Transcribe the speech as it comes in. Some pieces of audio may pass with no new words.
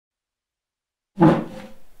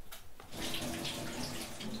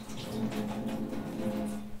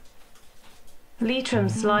Leitrim,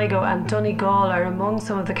 Sligo and Donegal are among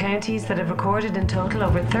some of the counties that have recorded in total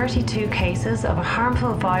over 32 cases of a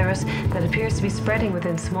harmful virus that appears to be spreading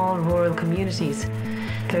within small rural communities.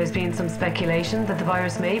 There has been some speculation that the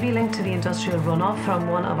virus may be linked to the industrial runoff from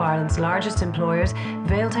one of Ireland's largest employers,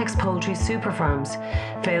 Vale-Tech's poultry super farms.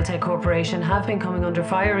 Vale-Tech Corporation have been coming under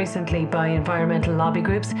fire recently by environmental lobby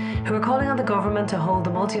groups who are calling on the government to hold the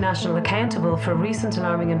multinational accountable for recent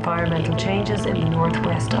alarming environmental changes in the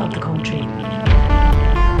northwest of the country.